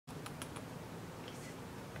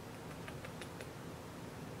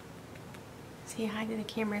Say hi to the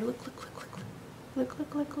camera. Look, look, look, look, look. Look,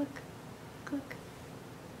 look, look, look. Look.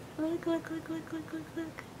 Look, look, look, look, look, look,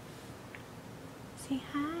 look. Say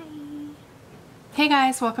hi. Hey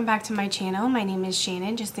guys, welcome back to my channel. My name is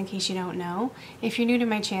Shannon, just in case you don't know. If you're new to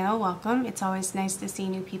my channel, welcome. It's always nice to see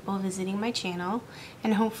new people visiting my channel,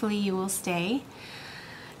 and hopefully you will stay.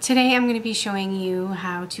 Today I'm going to be showing you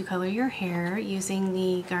how to color your hair using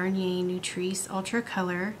the Garnier Nutrisse Ultra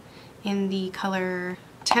Color in the color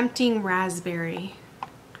Tempting Raspberry.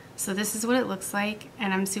 So this is what it looks like,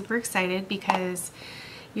 and I'm super excited because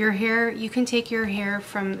your hair, you can take your hair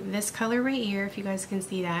from this color right here, if you guys can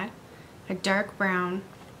see that, a dark brown,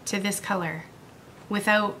 to this color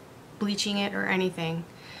without bleaching it or anything.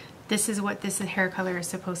 This is what this hair color is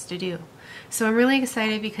supposed to do. So I'm really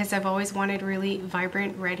excited because I've always wanted really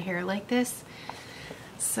vibrant red hair like this.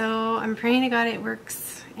 So I'm praying to God it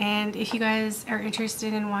works. And if you guys are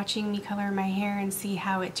interested in watching me color my hair and see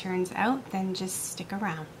how it turns out, then just stick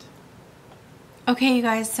around. Okay you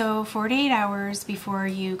guys, so 48 hours before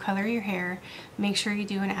you color your hair, make sure you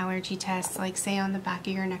do an allergy test, like say on the back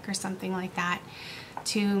of your neck or something like that,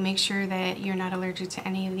 to make sure that you're not allergic to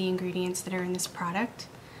any of the ingredients that are in this product.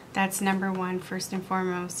 That's number one, first and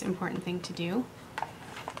foremost important thing to do.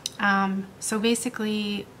 So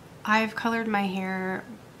basically, I've colored my hair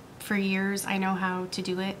for years. I know how to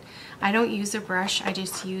do it. I don't use a brush, I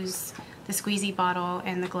just use the squeezy bottle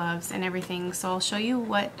and the gloves and everything. So I'll show you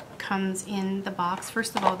what comes in the box.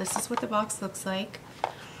 First of all, this is what the box looks like.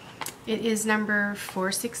 It is number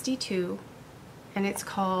 462 and it's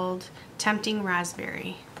called Tempting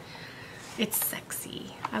Raspberry. It's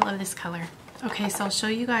sexy. I love this color. Okay, so I'll show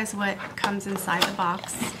you guys what comes inside the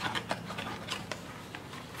box.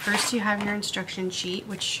 First you have your instruction sheet,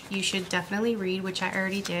 which you should definitely read, which I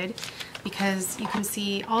already did, because you can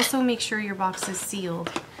see, also make sure your box is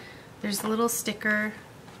sealed. There's a little sticker,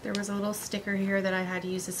 there was a little sticker here that I had to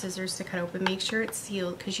use the scissors to cut open. Make sure it's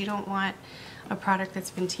sealed because you don't want a product that's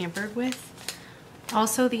been tampered with.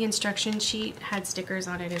 Also the instruction sheet had stickers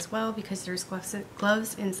on it as well because there's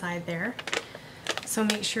gloves inside there. So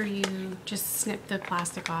make sure you just snip the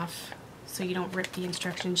plastic off so you don't rip the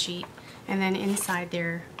instruction sheet. And then inside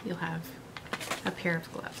there you'll have a pair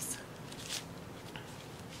of gloves.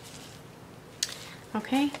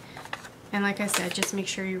 Okay, and like I said, just make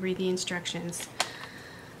sure you read the instructions.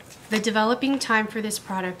 The developing time for this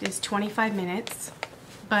product is 25 minutes,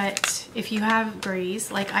 but if you have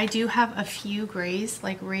grays, like I do have a few grays,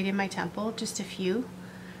 like right in my temple, just a few,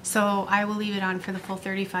 so I will leave it on for the full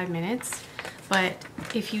 35 minutes. But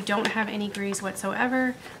if you don't have any grays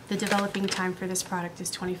whatsoever, the developing time for this product is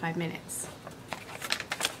 25 minutes.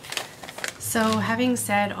 So having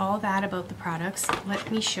said all that about the products, let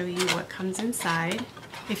me show you what comes inside.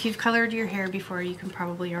 If you've colored your hair before, you can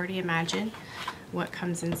probably already imagine what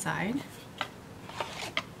comes inside.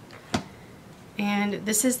 And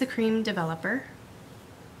this is the cream developer.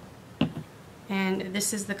 And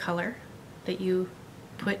this is the color that you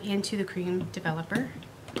put into the cream developer.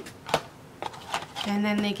 And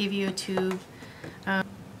then they give you a tube of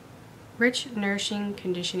rich, nourishing,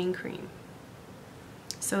 conditioning cream.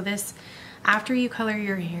 So this, after you color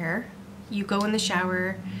your hair, you go in the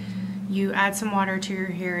shower, you add some water to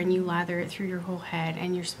your hair and you lather it through your whole head,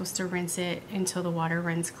 and you're supposed to rinse it until the water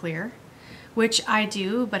runs clear, which I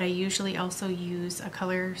do, but I usually also use a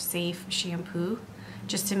color safe shampoo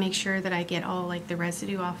just to make sure that I get all like the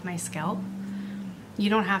residue off my scalp.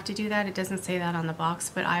 You don't have to do that, it doesn't say that on the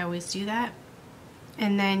box, but I always do that.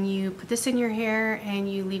 And then you put this in your hair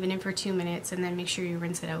and you leave it in for 2 minutes, and then make sure you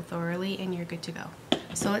rinse it out thoroughly and you're good to go.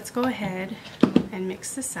 So let's go ahead and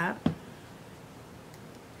mix this up.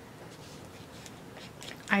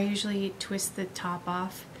 I usually twist the top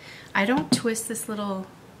off. I don't twist this little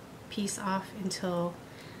piece off until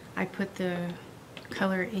I put the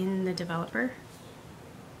color in the developer.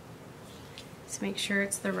 So make sure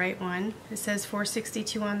it's the right one. It says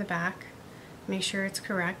 462 on the back. Make sure it's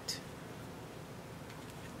correct.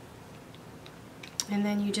 And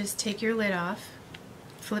then you just take your lid off,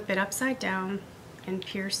 flip it upside down, and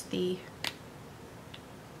pierce the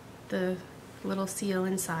little seal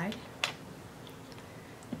inside,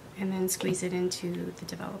 and then squeeze it into the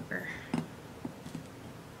developer.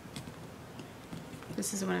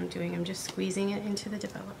 This is what I'm doing, I'm just squeezing it into the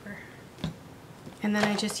developer. And then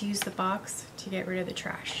I just use the box to get rid of the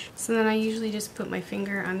trash. So then I usually just put my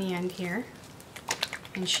finger on the end here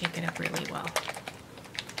and shake it up really well.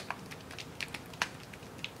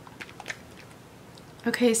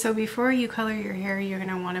 Okay, so before you color your hair, you're going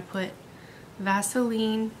to want to put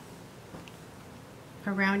Vaseline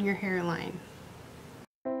around your hairline.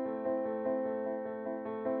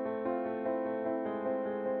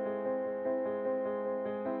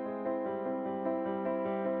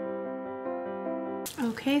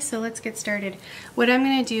 Okay, so let's get started. What I'm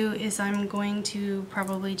going to do is I'm going to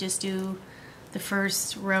probably just do the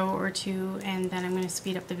first row or two, and then I'm going to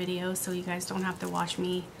speed up the video so you guys don't have to watch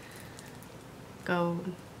me go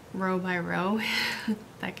row by row.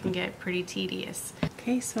 That can get pretty tedious.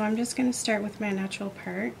 Okay, so I'm just going to start with my natural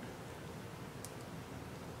part.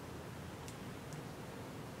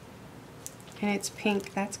 And it's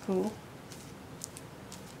pink, that's cool.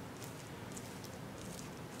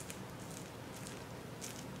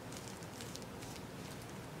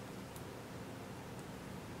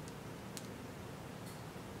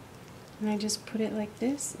 And I just put it like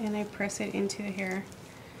this and I press it into the hair.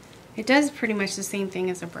 It does pretty much the same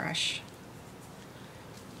thing as a brush.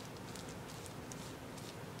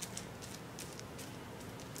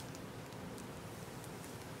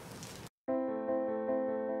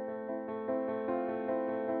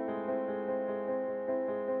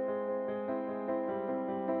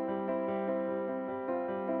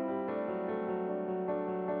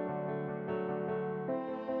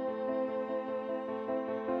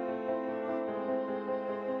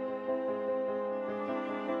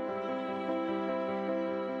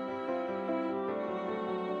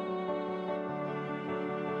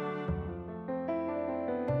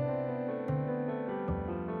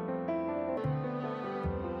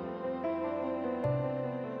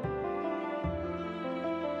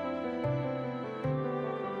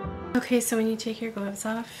 Okay, so when you take your gloves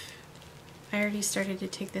off, I already started to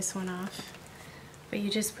take this one off, but you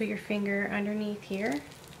just put your finger underneath here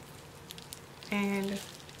and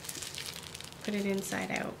put it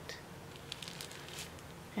inside out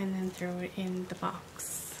and then throw it in the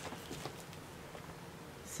box.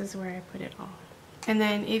 This is where I put it all. And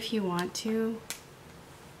then if you want to,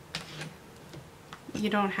 you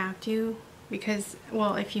don't have to, because,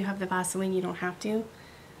 well, if you have the Vaseline you don't have to,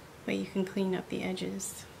 but you can clean up the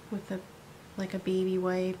edges with like a baby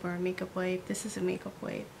wipe or a makeup wipe. This is a makeup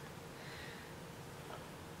wipe.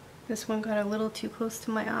 This one got a little too close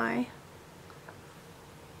to my eye.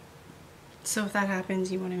 So if that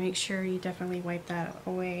happens, you want to make sure you definitely wipe that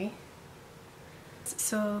away.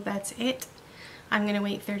 So that's it. I'm going to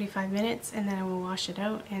wait 35 minutes and then I will wash it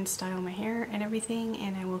out and style my hair and everything,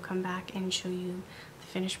 and I will come back and show you the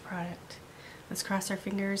finished product. Let's cross our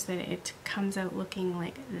fingers that it comes out looking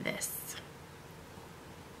like this.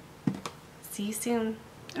 See you soon.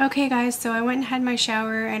 Okay guys, so I went and had my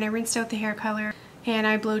shower and I rinsed out the hair color and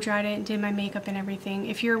I blow dried it and did my makeup and everything.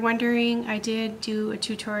 If you're wondering, I did do a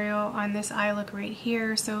tutorial on this eye look right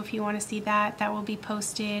here, so if you want to see that, that will be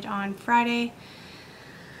posted on Friday.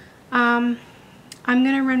 I'm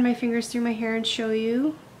gonna run my fingers through my hair and show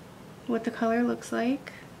you what the color looks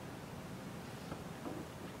like.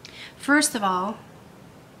 First of all,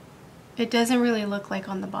 it doesn't really look like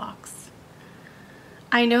on the box.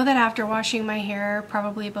 I know that after washing my hair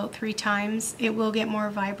probably about 3 times, it will get more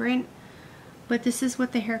vibrant, but this is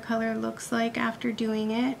what the hair color looks like after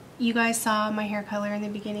doing it. You guys saw my hair color in the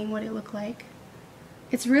beginning, what it looked like.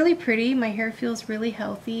 It's really pretty. My hair feels really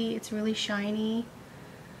healthy. It's really shiny.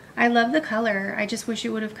 I love the color. I just wish it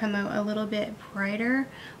would have come out a little bit brighter,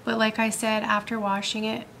 but like I said, after washing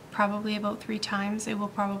it probably about 3 times, it will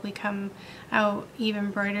probably come out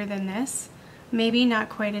even brighter than this. Maybe not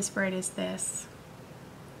quite as bright as this,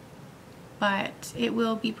 but it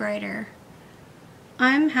will be brighter.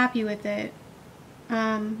 I'm happy with it.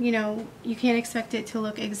 You know, you can't expect it to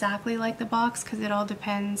look exactly like the box because it all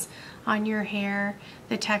depends on your hair,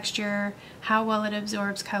 the texture, how well it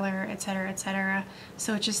absorbs color, etc., etc.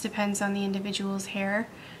 So it just depends on the individual's hair,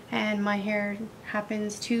 and my hair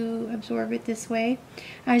happens to absorb it this way.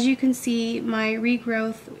 As you can see, my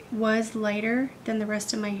regrowth was lighter than the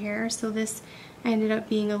rest of my hair, so this ended up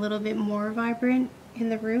being a little bit more vibrant in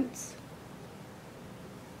the roots.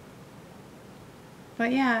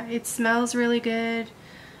 But yeah, it smells really good.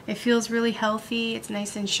 It feels really healthy. It's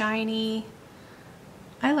nice and shiny.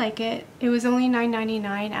 I like it. It was only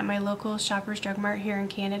 $9.99 at my local Shoppers Drug Mart here in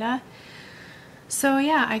Canada. So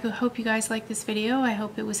yeah, I hope you guys liked this video. I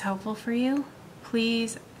hope it was helpful for you.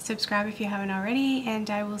 Please subscribe if you haven't already, and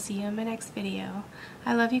I will see you in my next video.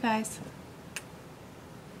 I love you guys.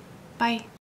 Bye.